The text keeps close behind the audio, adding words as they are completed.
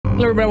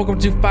Hello everybody, welcome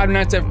to Five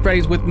Nights at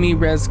Freddy's with me,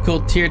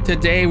 Rescultir.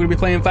 Today we'll be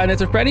playing Five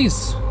Nights at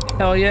Freddy's.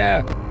 Hell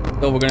yeah.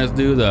 So we're gonna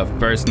do the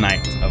first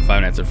night of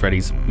Five Nights at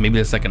Freddy's. Maybe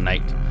the second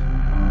night.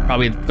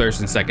 Probably the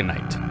first and second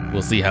night.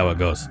 We'll see how it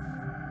goes.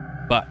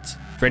 But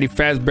Freddy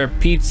Fazbear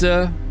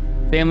Pizza,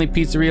 family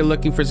pizzeria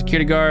looking for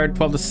security guard,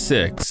 12 to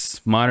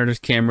 6. Monitors,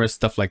 cameras,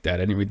 stuff like that.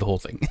 I didn't read the whole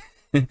thing.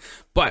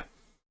 But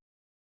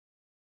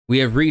we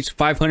have reached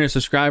 500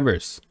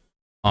 subscribers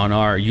on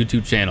our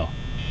YouTube channel.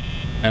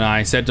 And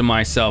I said to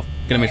myself,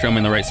 gonna make sure I'm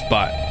in the right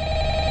spot.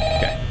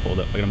 Okay, hold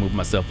up. I gotta move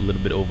myself a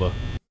little bit over.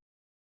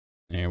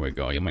 There we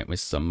go. You might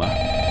miss some,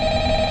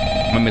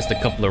 might miss a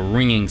couple of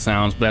ringing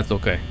sounds, but that's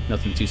okay.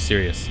 Nothing too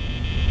serious.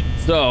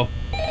 So,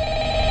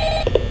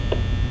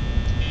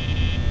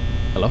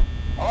 hello?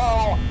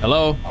 Hello?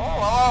 Hello?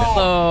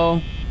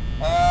 Hello? Hello?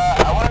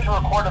 I wanted to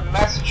record a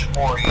message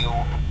for you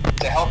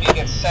to help you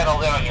get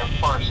settled in on your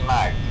first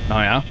night. Oh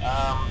yeah?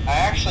 I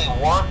actually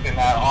worked in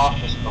that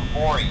office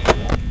before you.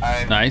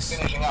 I'm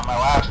finishing up my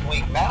last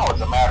week now,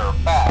 as a matter of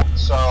fact,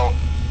 so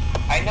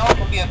I know it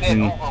can be a bit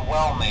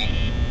overwhelming,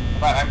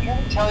 but I'm here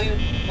to tell you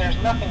there's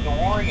nothing to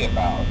worry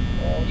about.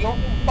 You'll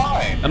do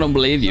fine. I don't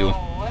believe you.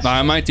 So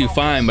I might do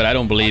fine, but I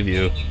don't believe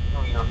you.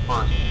 Through your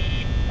first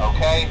week,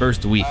 okay?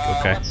 First week,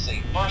 okay. Let's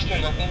see. First,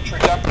 there's an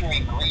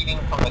introductory greeting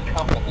from the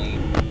company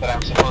that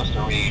I'm supposed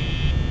to read.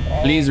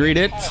 Please read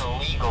it. It's kind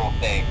of a legal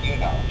thing, you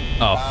know.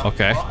 Oh,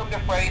 okay. Welcome to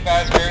Freddy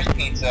Fazbear's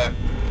Pizza.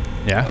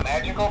 Yeah. A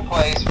magical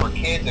place for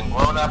kids and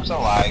grown-ups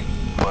alike,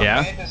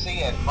 where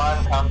fantasy and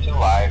fun come to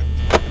life.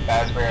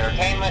 Fazbear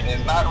Entertainment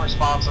is not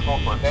responsible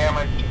for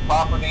damage to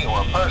property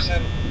or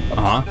person.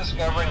 Upon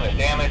discovering that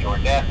damage or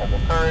death has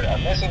occurred, a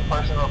missing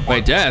person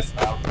report death?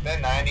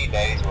 within 90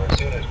 days, or as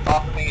soon as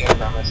property and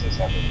premises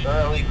have been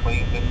thoroughly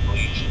cleaned and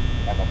bleached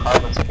and the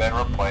carpets have been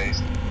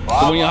replaced.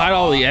 Blah, so when you hide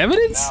all the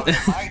evidence? Now,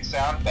 it might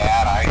sound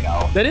bad, I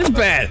know. That is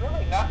bad. There's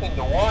really nothing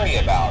to worry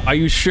about. Are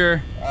you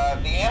sure?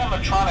 The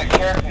animatronic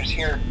characters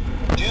here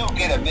do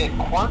get a bit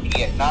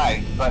quirky at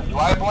night, but do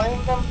I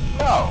blame them?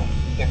 No.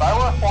 If I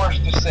were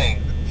forced to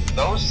sing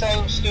those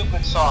same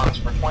stupid songs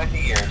for 20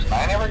 years and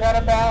I never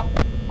got a bath,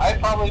 I'd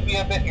probably be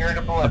a bit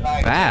irritable at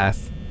night.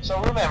 Bath?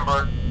 So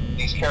remember,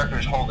 these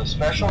characters hold a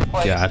special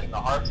place in the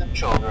hearts of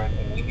children,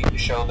 and we need to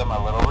show them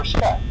a little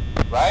respect,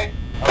 right?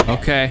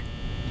 Okay.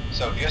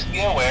 So just be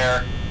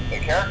aware, the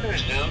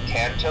characters do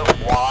tend to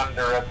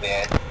wander a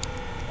bit.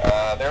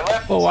 They're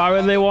left in why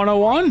would they want to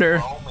wander?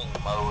 roaming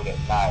mode at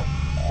night.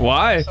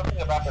 Why?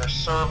 Something about their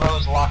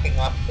servos locking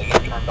up, they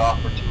get turned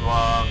off for too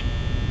long.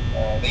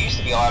 They used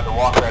to be allowed to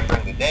walk around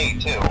during the day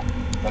too,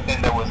 but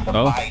then there was the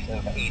bite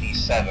of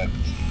 87.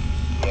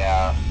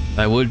 Yeah.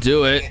 I would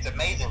do it. It's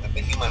amazing that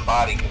the human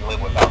body can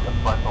live without the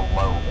frontal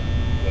lobe,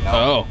 you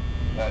know?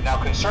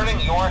 Now concerning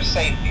your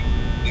safety,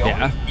 the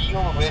only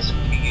real risk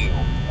to you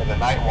as a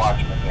night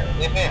watchman here,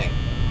 if any,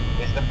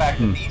 is the fact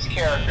that these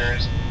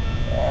characters,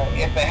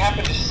 if they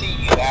happen to see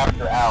you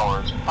after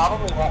hours,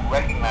 probably won't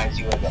recognize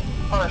you as a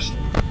person.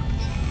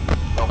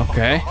 They'll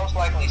most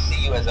likely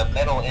see you as a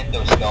metal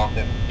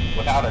endoskeleton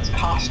without its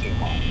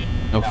costume on.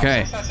 Now,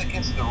 since that's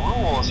against the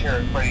rules here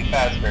at Freddy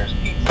Fazbear's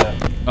Pizza,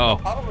 they'll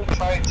probably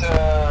try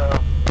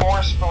to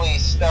forcefully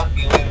stuff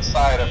you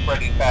inside a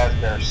Freddy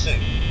Fazbear suit.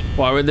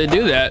 Why would they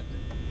do that?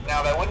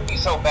 Now, that wouldn't be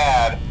so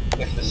bad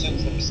if the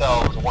suits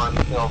themselves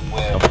weren't filled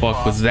with the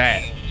fuck was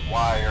that?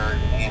 Wired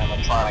and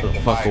animatronic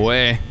devices, fuck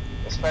away.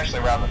 Especially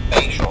around the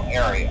facial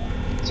area.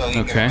 So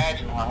you can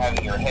imagine how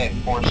having your head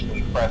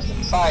forcefully pressed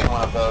inside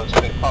one of those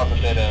could cause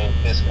a bit of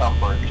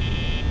discomfort.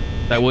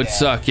 That would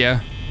suck,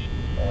 yeah.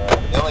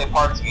 The only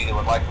parts of you that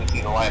would likely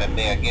see the light of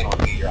day again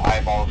would be your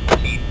eyeballs and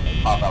teeth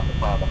that pop out the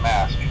front of the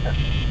mask.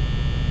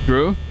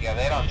 True? Yeah,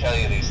 they don't tell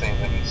you these things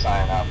when you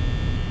sign up.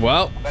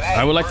 Well, hey,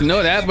 I would like to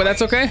know that, but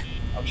that's okay.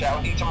 I'll chat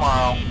with you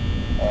tomorrow.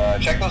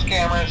 Check those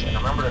cameras and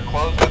remember to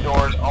close the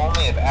doors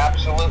only if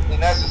absolutely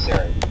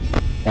necessary.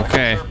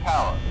 Okay.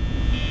 Power.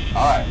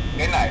 Alright,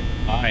 good night.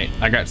 Alright,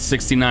 I got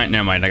 69,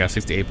 never mind, I got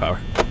 68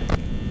 power.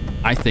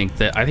 I think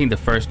the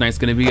first night's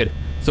gonna be good.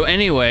 So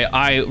anyway,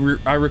 I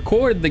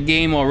recorded the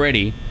game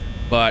already,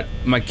 but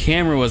my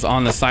camera was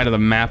on the side of the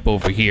map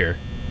over here.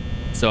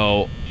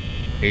 So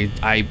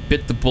I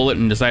bit the bullet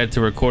and decided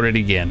to record it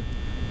again.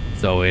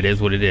 So it is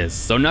what it is.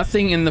 So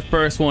nothing in the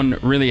first one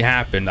really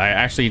happened. I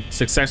actually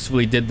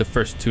successfully did the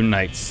first 2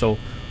 nights. So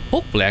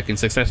hopefully I can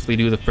successfully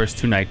do the first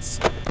 2 nights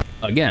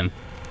again.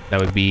 That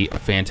would be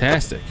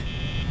fantastic.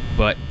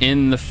 But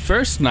in the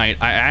first night,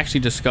 I actually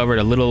discovered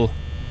a little...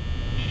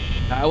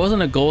 I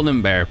wasn't a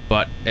golden bear,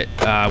 but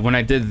when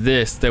I did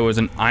this, there was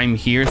an I'm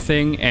here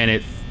thing, and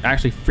it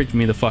actually freaked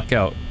me the fuck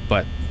out.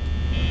 But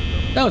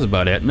that was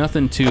about it.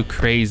 Nothing too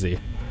crazy.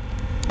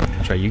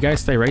 That's right, you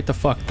guys stay right the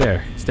fuck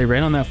there. Stay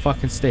right on that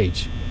fucking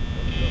stage.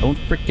 Don't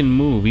freaking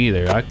move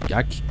either.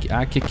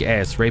 I kick your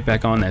ass right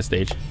back on that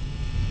stage.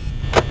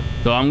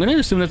 So I'm gonna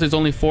assume that there's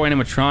only 4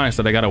 animatronics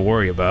that I gotta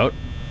worry about.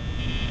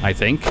 I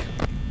think.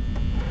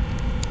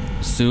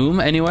 Assume,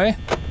 anyway.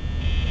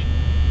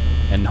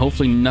 And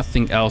hopefully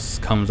nothing else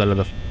comes out of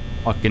the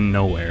fucking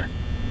nowhere.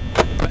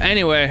 But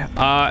anyway,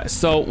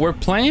 so we're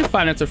playing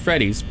Five Nights at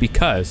Freddy's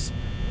because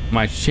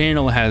my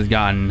channel has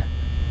gotten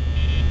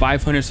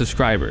 500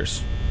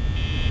 subscribers.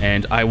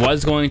 And I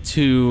was going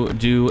to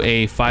do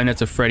a Five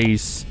Nights at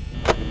Freddy's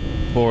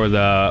for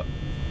the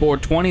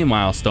 420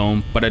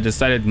 milestone, but I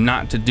decided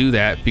not to do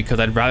that because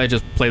I'd rather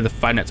just play the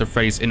Five Nights at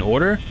Freddy's in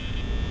order.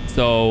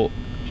 So,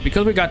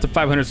 because we got to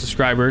 500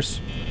 subscribers,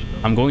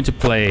 I'm going to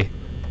play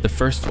the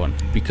first one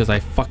because I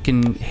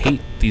fucking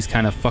hate these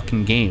kind of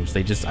fucking games.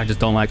 I just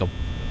don't like them.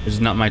 It's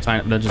just not my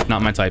time. They're just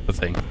not my type of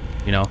thing,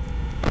 you know?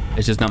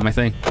 It's just not my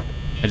thing.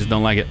 I just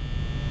don't like it.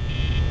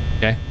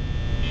 Okay?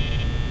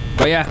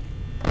 But yeah.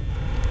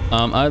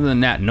 Other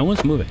than that, no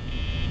one's moving.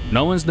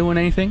 No one's doing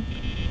anything.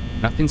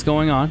 Nothing's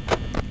going on.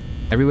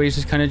 Everybody's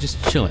just kind of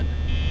just chilling.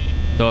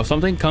 So if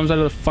something comes out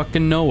of the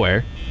fucking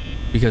nowhere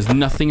because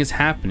nothing is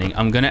happening,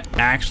 I'm gonna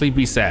actually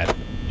be sad.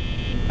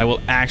 I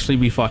will actually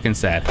be fucking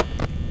sad.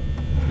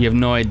 You have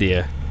no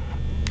idea.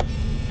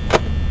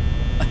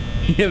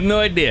 You have no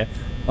idea.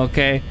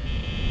 Okay?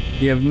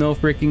 You have no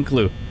freaking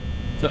clue.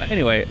 So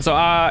anyway, so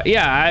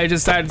yeah, I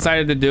just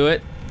decided to do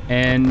it,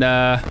 and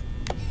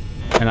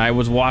I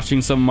was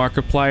watching some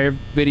Markiplier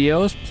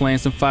videos, playing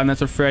some Five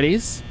Nights at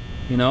Freddy's,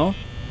 you know.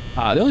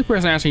 The only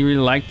person I actually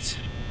really liked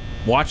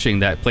watching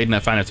that played in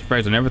that Five Nights at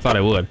Freddy's, I never thought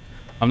I would.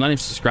 I'm not even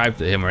subscribed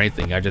to him or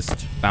anything. I just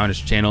found his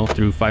channel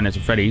through Five Nights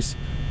at Freddy's,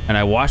 and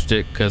I watched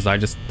it because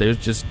they were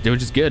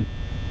just good.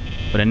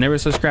 But I never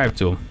subscribed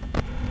to him.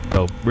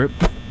 So rip.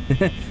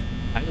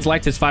 I just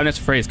liked his Five Nights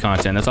at Freddy's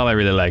content. That's all I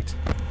really liked.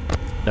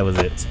 That was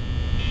it.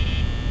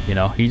 You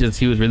know, he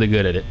was really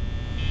good at it.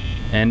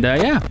 And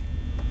yeah.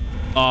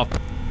 Oh,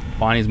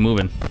 Bonnie's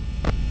moving.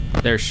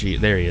 There he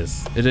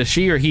is. Is it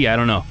she or he? I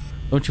don't know.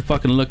 Don't you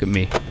fucking look at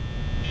me.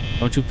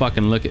 Don't you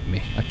fucking look at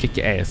me. I'll kick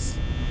your ass.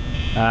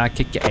 I'll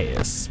kick your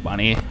ass,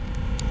 Bonnie.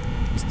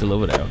 You're still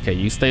over there. Okay,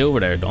 you stay over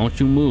there. Don't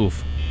you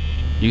move.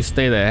 You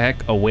stay the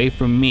heck away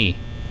from me.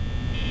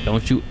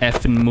 Don't you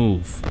effing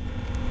move.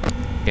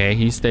 Okay,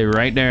 you stay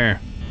right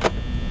there.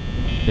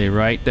 Stay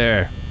right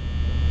there.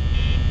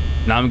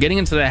 Now I'm getting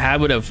into the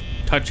habit of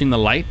touching the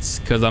lights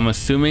because I'm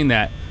assuming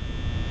that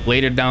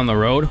later down the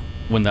road,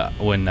 when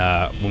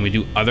we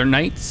do other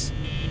nights,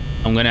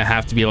 I'm gonna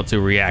have to be able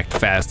to react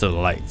fast to the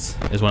lights.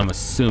 Is what I'm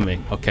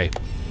assuming. Okay.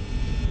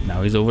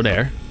 Now he's over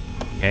there.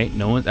 Okay.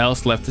 No one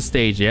else left the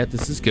stage yet.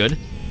 This is good.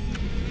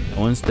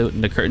 No one's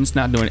the curtain's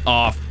not doing.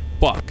 Oh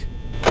fuck.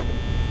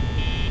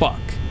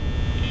 Fuck.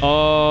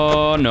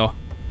 Oh no.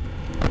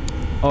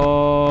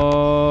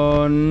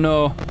 Oh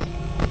no.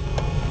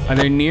 Are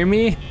they near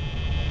me?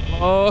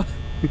 Oh,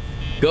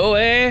 go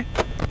away.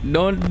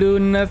 Don't do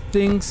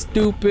nothing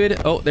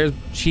stupid. Oh, there's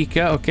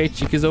Chica. Okay,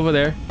 Chica's over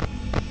there.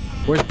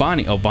 Where's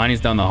Bonnie? Oh, Bonnie's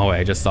down the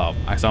hallway. I saw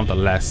him the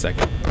last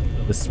second.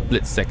 The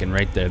split second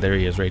right there. There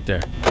he is right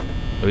there.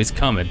 Oh, he's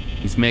coming.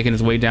 He's making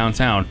his way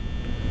downtown.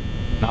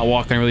 Not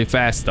walking really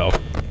fast though.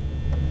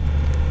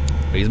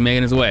 But he's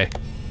making his way.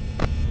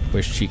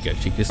 Where's Chica?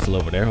 Chica's still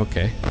over there.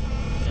 Okay.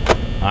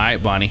 All right,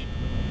 Bonnie.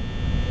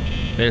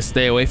 Better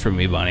stay away from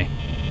me, Bonnie.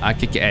 I'll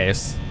kick your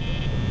ass.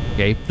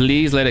 Okay,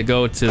 please let it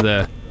go to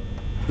the...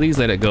 Please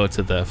let it go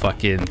to the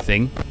fucking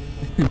thing.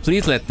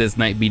 Please let this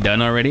night be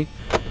done already.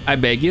 I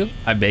beg you.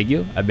 I beg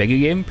you. I beg you,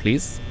 game.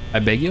 Please. I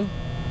beg you.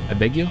 I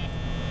beg you.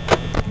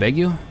 I beg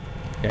you.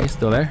 Okay,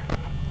 still there.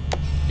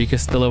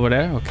 Chica's still over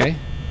there. Okay.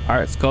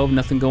 Pirates Cove.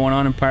 Nothing going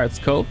on in Pirates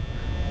Cove.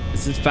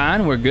 This is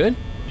fine. We're good.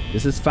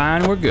 This is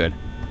fine. We're good.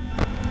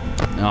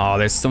 Oh,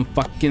 there's some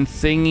fucking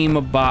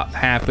thingy-mabop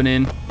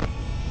happening.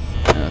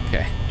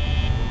 Okay.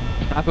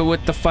 Stop it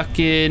with the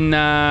fucking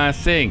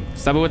thing.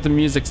 Stop it with the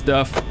music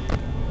stuff.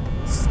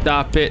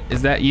 Stop it.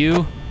 Is that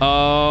you?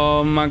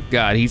 Oh my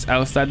god. He's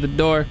outside the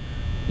door.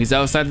 He's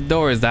outside the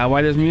door. Is that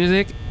why there's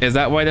music? Is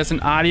that why there's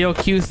an audio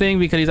cue thing?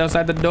 Because he's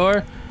outside the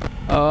door?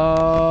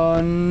 Oh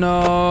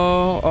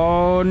no.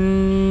 Oh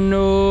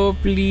no.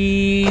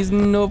 Please.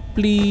 No,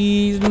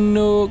 please.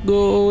 No.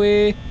 Go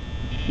away.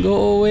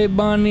 Go away,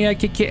 Bonnie. I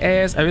kick your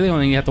ass. I really don't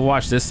think you have to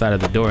watch this side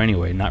of the door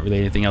anyway. Not really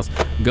anything else.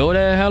 Go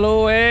the hell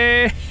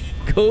away.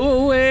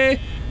 Go away.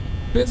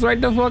 Piss right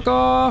the fuck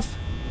off.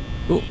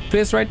 Ooh,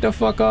 piss right the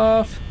fuck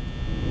off.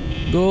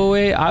 Go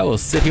away. I will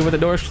sit here with the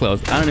doors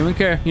closed. I don't even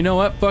care. You know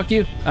what? Fuck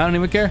you. I don't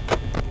even care.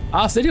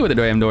 I'll sit here with the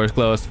damn doors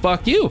closed.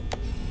 Fuck you.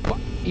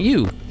 Fuck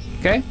you.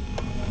 Okay?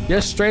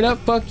 Just straight up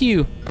fuck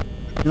you.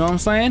 You know what I'm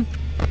saying?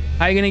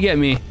 How you gonna get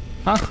me?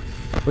 Huh?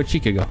 Where'd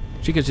Chica go?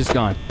 Chica's just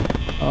gone.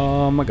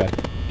 Oh my god.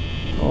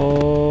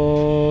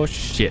 Oh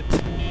shit.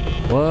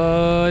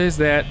 What is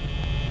that?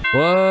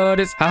 What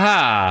is...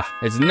 Haha!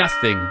 It's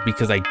nothing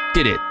because I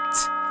did it.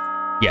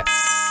 Yes.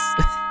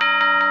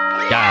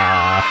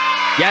 Yeah.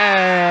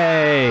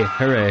 Yay!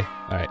 Hooray.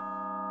 Alright.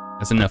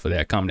 That's enough of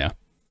that. Calm down.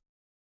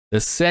 The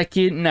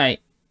second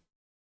night.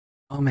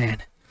 Oh man.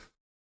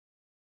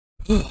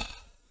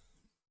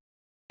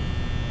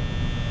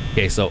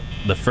 Okay, so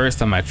the first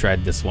time I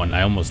tried this one,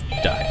 I almost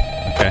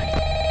died. Okay?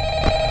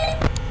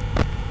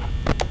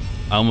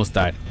 I almost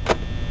died.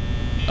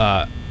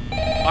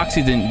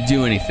 Foxy didn't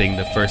do anything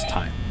the first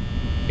time.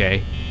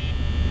 Okay?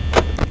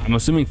 I'm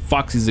assuming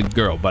Foxy's a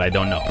girl, but I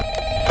don't know.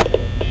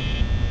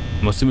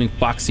 I'm assuming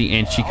Foxy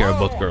and Chica are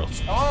both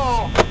girls.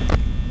 Oh,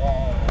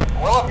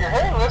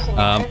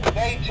 passing you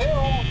today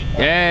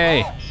too.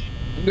 Yay!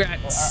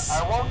 Congrats.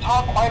 I won't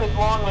talk quite as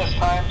long this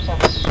time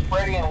since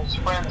Freddy and his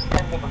friends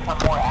tend to become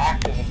more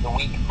active as the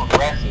week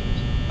progresses.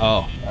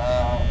 Oh.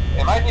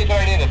 It might be a good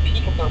idea to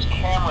peek at those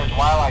cameras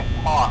while I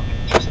talk,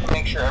 just to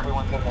make sure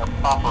everyone's in their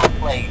proper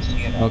place,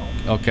 you know.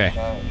 Okay.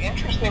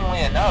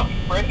 Interestingly enough,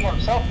 Freddy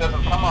himself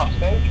doesn't come off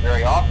stage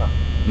very often.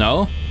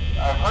 No?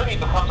 I've heard he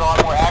becomes a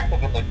lot more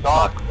active in the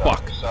dark. Oh,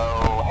 fuck.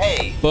 So,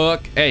 hey.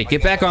 Fuck. Hey,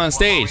 get back on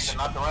stage.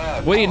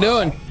 What are you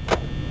doing?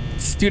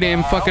 It's too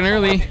damn fucking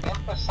early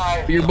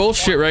for your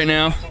bullshit right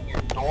now.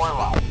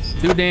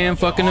 Too damn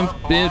fucking,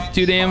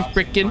 too damn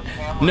freaking.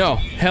 No,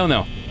 hell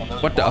no.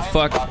 What the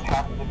fuck?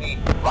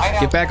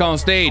 Get back on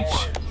stage.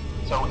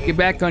 Get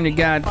back on your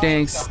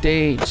goddamn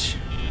stage.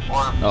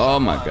 Oh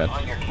my god.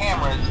 On your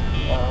cameras,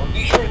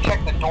 be sure to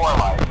check the door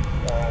light.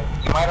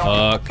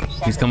 Fuck.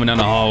 He's coming down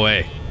the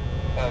hallway.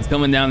 He's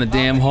coming down the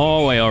damn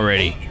hallway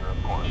already.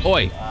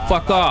 Oi,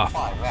 fuck off.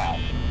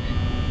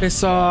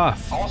 Piss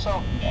off.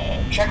 Also,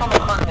 check on the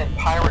curtain in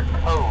Pirate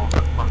Cove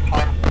from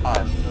time to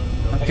time.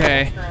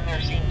 Okay. The character in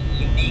there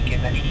seems unique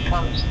in that he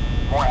becomes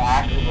more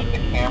active if the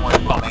cameras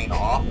remain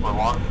off for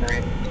long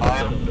periods of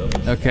time.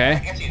 Okay. I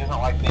guess he doesn't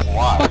like being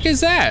watched. What the fuck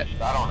is that?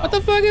 I don't know. What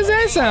the fuck is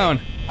that sound?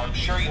 I'm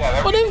sure you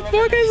have What the everything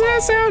fuck is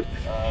that sound?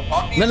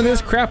 None of this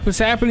sound. crap was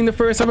happening the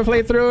first time I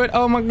played through it.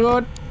 Oh my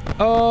god.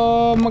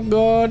 Oh my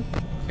god.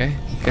 Okay,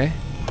 okay.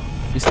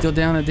 You're still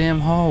down the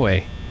damn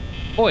hallway.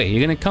 Oi, you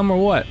gonna come or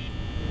what?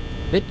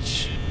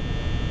 Bitch.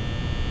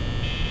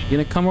 You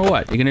gonna come or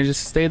what? You gonna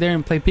just stay there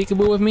and play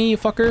peekaboo with me, you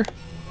fucker?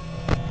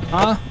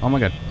 Huh? Oh my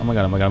god. Oh my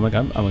god. Oh my god. Oh my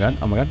god. Oh my god.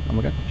 Oh my god. Oh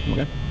my god. Oh my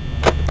god.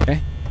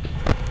 Okay.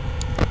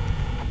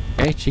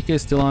 Okay, Chica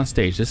is still on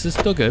stage. This is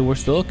still good. We're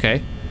still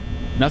okay.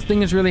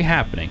 Nothing is really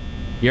happening.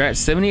 You're at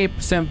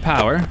 78%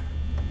 power.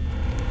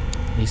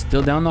 He's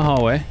still down the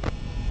hallway.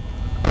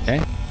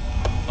 Okay.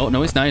 Oh,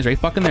 no, he's not. He's right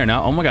fucking there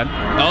now. Oh my god.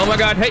 Oh my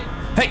god. Hey!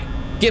 Hey!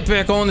 Get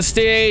back on the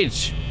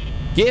stage!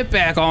 Get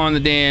back on the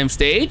damn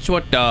stage!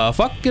 What the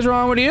fuck is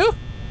wrong with you?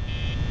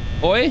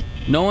 Oi!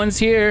 No one's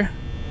here.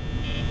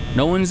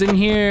 No one's in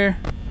here.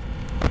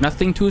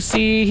 Nothing to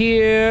see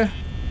here.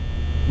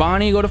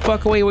 Bonnie, go the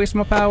fuck away. Waste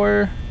my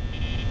power.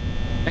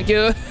 Thank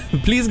you.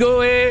 Please go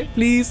away.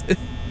 Please.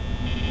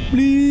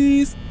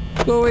 Please.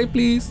 Go away,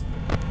 please.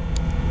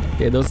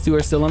 Okay, those two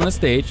are still on the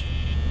stage.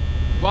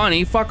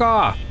 Bonnie, fuck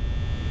off.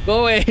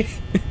 Go away.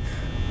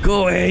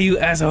 Go away, you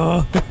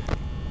asshole.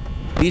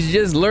 He's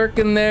just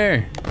lurking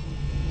there.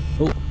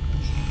 Oh.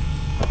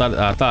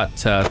 I thought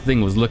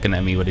thing was looking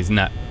at me, but he's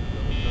not.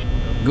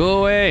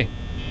 Go away.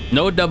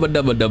 No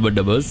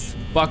doubles.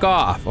 Fuck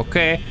off,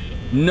 okay?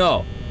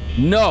 No.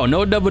 No,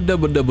 no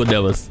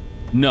doubles.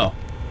 No.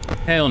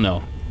 Hell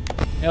no.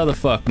 Hell the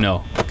fuck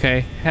no.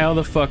 Okay? Hell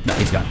the fuck no.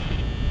 He's gone.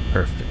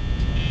 Perfect.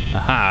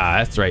 Aha,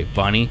 that's right,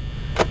 Bonnie.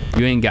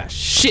 You ain't got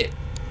shit.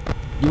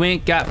 You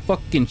ain't got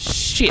fucking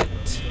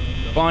shit.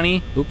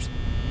 Bonnie, oops.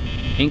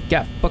 Ain't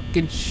got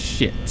fucking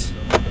shit.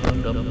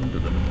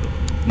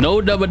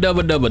 No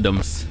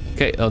double-dums.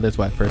 Okay, oh, that's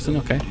white person,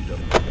 okay.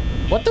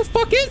 What the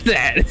fuck is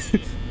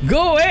that?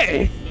 Go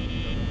away.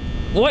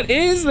 What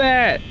is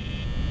that?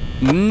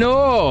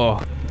 No.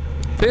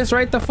 Piss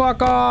right the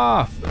fuck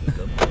off.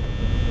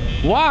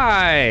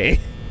 Why?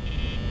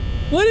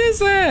 What is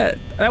that?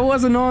 That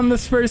wasn't on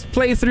this first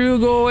playthrough.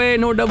 Go away.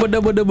 No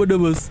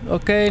doubles.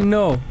 Okay,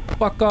 no.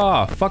 Fuck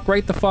off. Fuck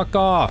right the fuck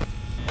off.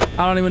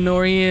 I don't even know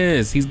where he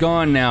is. He's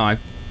gone now. I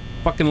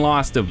fucking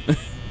lost him.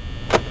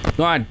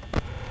 God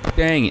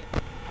dang it.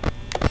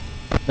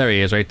 There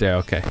he is right there.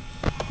 Okay.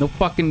 No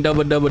fucking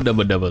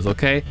doubles,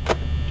 okay?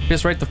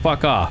 Piss right the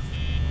fuck off.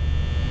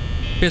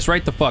 Piss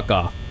right the fuck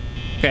off.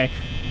 Okay?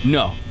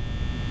 No.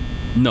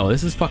 No,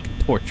 this is fucking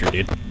torture,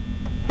 dude.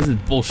 This is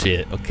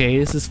bullshit, okay?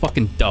 This is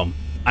fucking dumb.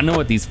 I know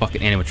what these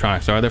fucking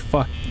animatronics are.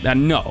 They're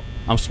no.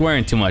 I'm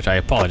swearing too much. I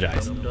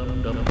apologize.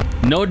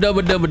 No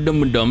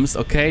double-dums,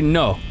 okay?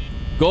 No.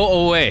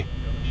 Go away.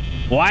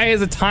 Why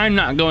is the time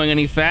not going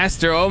any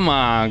faster? Oh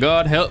my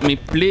god, help me,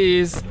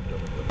 please.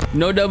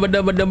 No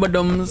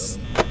double-dums.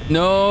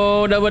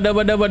 No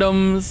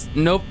double-dums.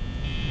 Nope.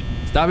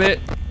 Stop it.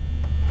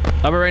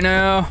 Stop it right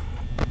now.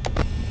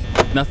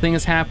 Nothing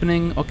is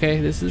happening.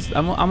 Okay, this is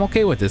I'm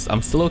okay with this.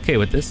 I'm still okay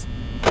with this.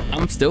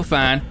 I'm still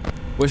fine.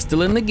 We're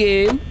still in the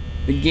game.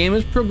 The game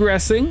is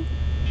progressing.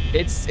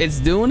 It's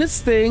doing its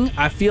thing.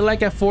 I feel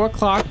like at 4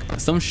 o'clock,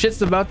 some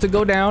shit's about to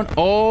go down.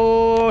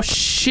 Oh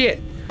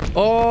shit.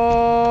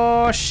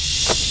 Oh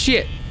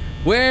shit.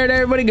 Where'd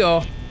everybody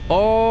go?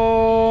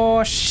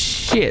 Oh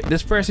shit.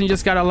 This person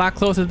just got a lot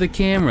closer to the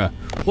camera.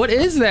 What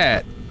is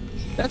that?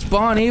 That's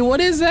Bonnie. What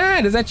is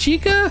that? Is that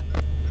Chica?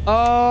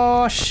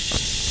 Oh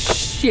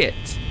shit.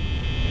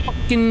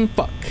 Fucking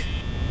fuck.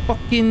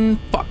 Fucking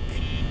fuck.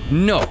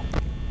 No.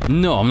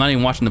 No, I'm not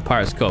even watching the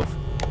Pirate's Cove.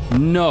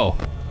 No.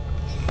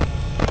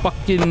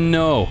 Fucking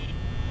no.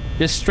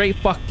 Just straight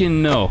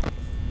fucking no.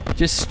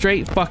 Just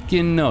straight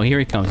fucking no. Here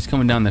he comes. He's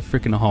coming down the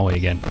freaking hallway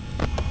again.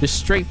 Just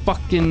straight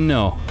fucking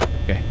no.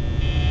 Okay.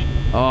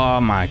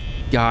 Oh my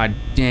god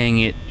dang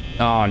it.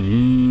 Oh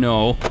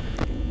no.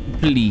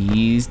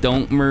 Please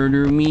don't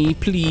murder me,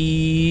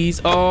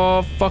 please.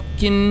 Oh,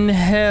 fucking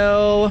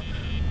hell.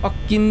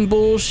 Fucking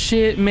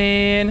bullshit,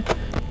 man.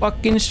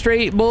 Fucking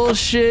straight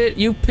bullshit.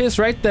 You piss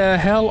right the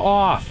hell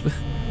off.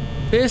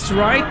 Piss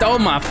right, oh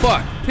my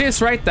fuck.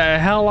 Piss right the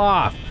hell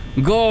off.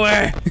 Go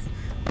away.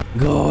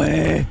 Go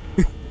away.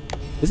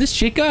 Is this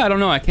Chica? I don't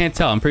know, I can't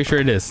tell. I'm pretty sure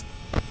it is.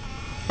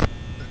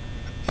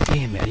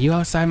 Hey man, are you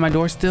outside my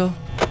door still?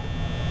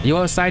 Are you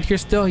outside here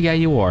still? Yeah,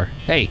 you are.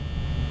 Hey,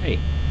 hey,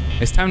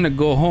 it's time to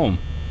go home.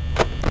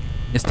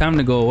 It's time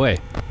to go away,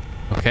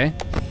 okay?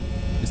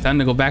 It's time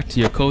to go back to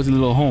your cozy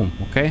little home,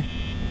 okay?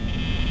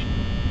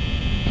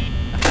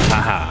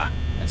 Haha,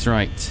 that's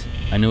right.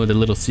 I know the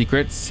little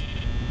secrets.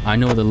 I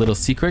know the little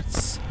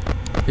secrets.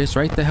 Piss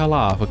right the hell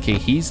off. Okay,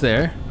 he's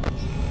there.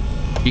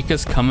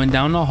 Chica's coming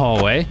down the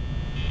hallway.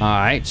 All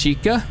right,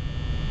 Chica.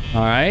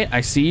 All right,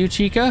 I see you,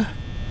 Chica.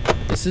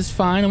 This is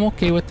fine. I'm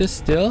okay with this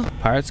still.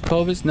 Pirates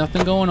Cove is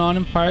nothing going on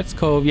in Pirates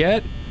Cove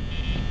yet.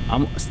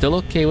 I'm still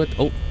okay with...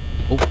 Oh,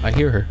 I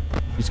hear her.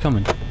 She's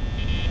coming.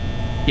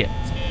 Shit.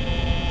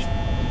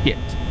 Shit.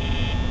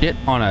 Shit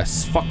on a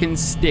fucking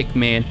stick,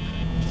 man.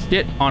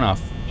 Shit on a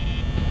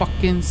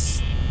fucking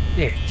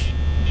stick.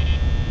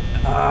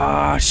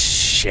 Ah,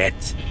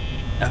 shit.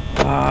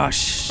 Ah,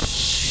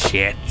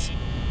 shit.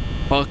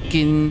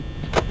 Fucking...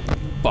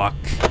 Fuck.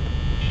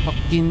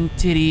 Fucking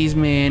titties,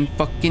 man.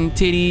 Fucking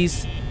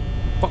titties.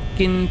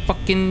 Fucking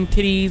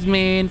titties,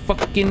 man.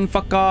 Fucking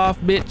fuck off,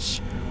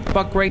 bitch.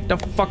 Fuck right the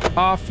fuck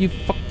off, you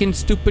fucking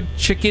stupid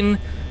chicken.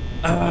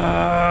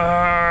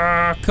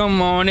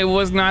 Come on, it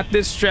was not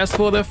this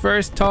stressful the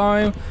first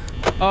time.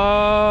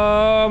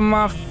 Oh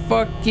my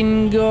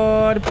fucking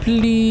god,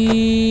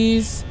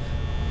 please.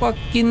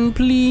 Fucking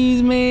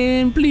please,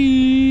 man,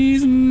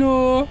 please,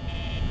 no.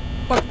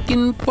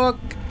 Fucking fuck.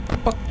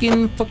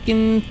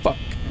 Fucking fuck.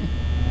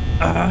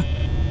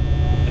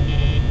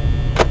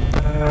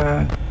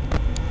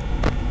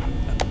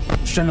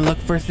 Just trying to look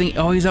for a thing.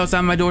 Oh, he's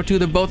outside my door too.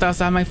 They're both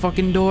outside my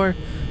fucking door.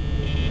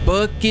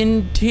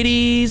 Fucking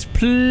titties,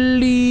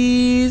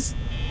 please.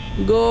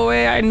 Go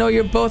away. I know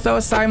you're both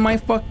outside my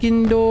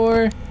fucking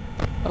door.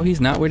 Oh,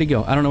 he's not. Where'd he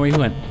go? I don't know where he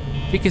went.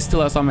 Chica's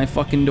still outside my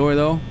fucking door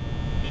though.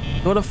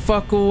 Go the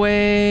fuck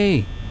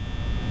away.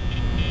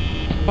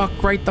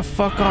 Fuck right the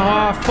fuck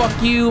off.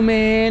 Fuck you,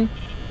 man.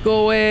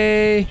 Go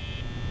away.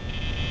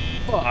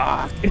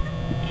 Fuck.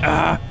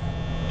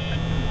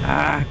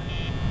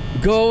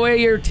 Go away,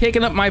 you're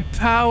taking up my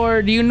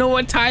power. Do you know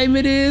what time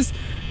it is?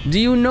 Do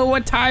you know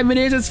what time it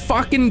is? It's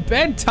fucking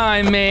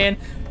bedtime, man.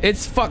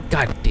 It's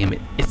god damn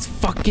it. It's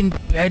fucking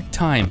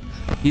bedtime.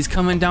 He's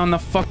coming down the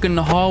fucking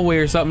hallway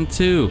or something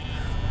too.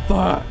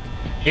 Fuck.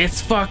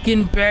 It's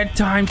fucking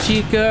bedtime,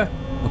 Chica.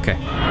 Okay.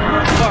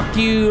 Fuck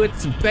you,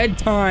 it's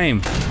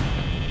bedtime.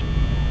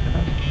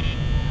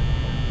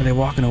 Are they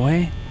walking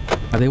away?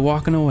 Are they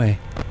walking away?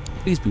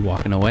 Please be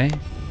walking away.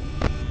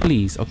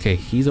 Please. Okay,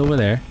 he's over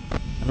there.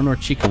 I don't know where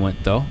Chica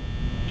went though.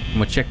 I'm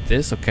gonna check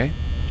this, okay?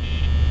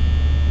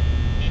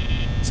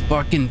 It's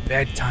fucking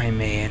bedtime,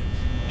 man.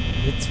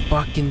 It's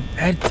fucking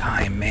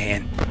bedtime,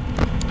 man.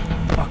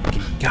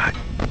 Fucking god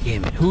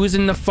damn it. Who's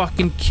in the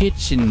fucking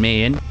kitchen,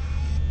 man?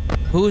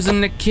 Who's in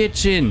the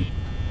kitchen?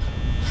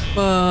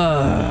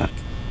 Fuck.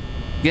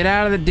 Get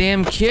out of the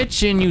damn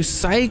kitchen, you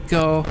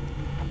psycho.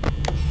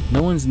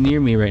 No one's near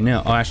me right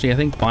now. Oh, actually, I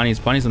think Bonnie's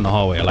in the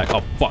hallway. Like,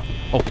 oh fuck.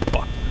 Oh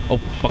fuck. Oh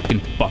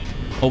fucking fuck.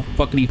 Oh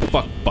fuckity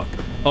fuck.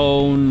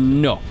 Oh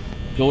no.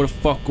 Go the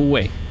fuck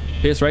away.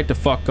 Piss right the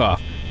fuck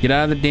off. Get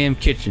out of the damn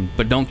kitchen,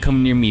 but don't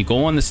come near me.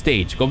 Go on the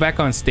stage. Go back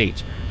on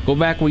stage. Go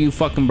back where you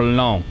fucking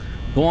belong.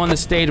 Go on the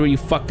stage where you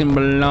fucking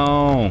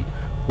belong.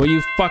 Where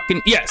you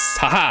fucking... Yes!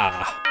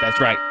 Haha!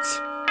 That's right.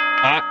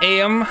 I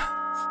am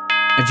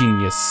a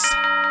genius.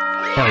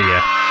 Hell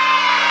yeah.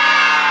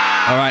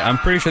 Alright, I'm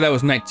pretty sure that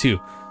was night 2.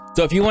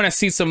 So if you want to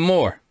see some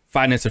more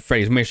 5 Nights at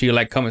Freddy's, make sure you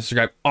like, comment,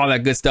 subscribe, all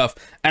that good stuff.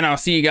 And I'll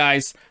see you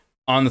guys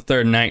on the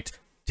 3rd night.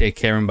 Take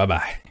care and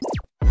bye-bye.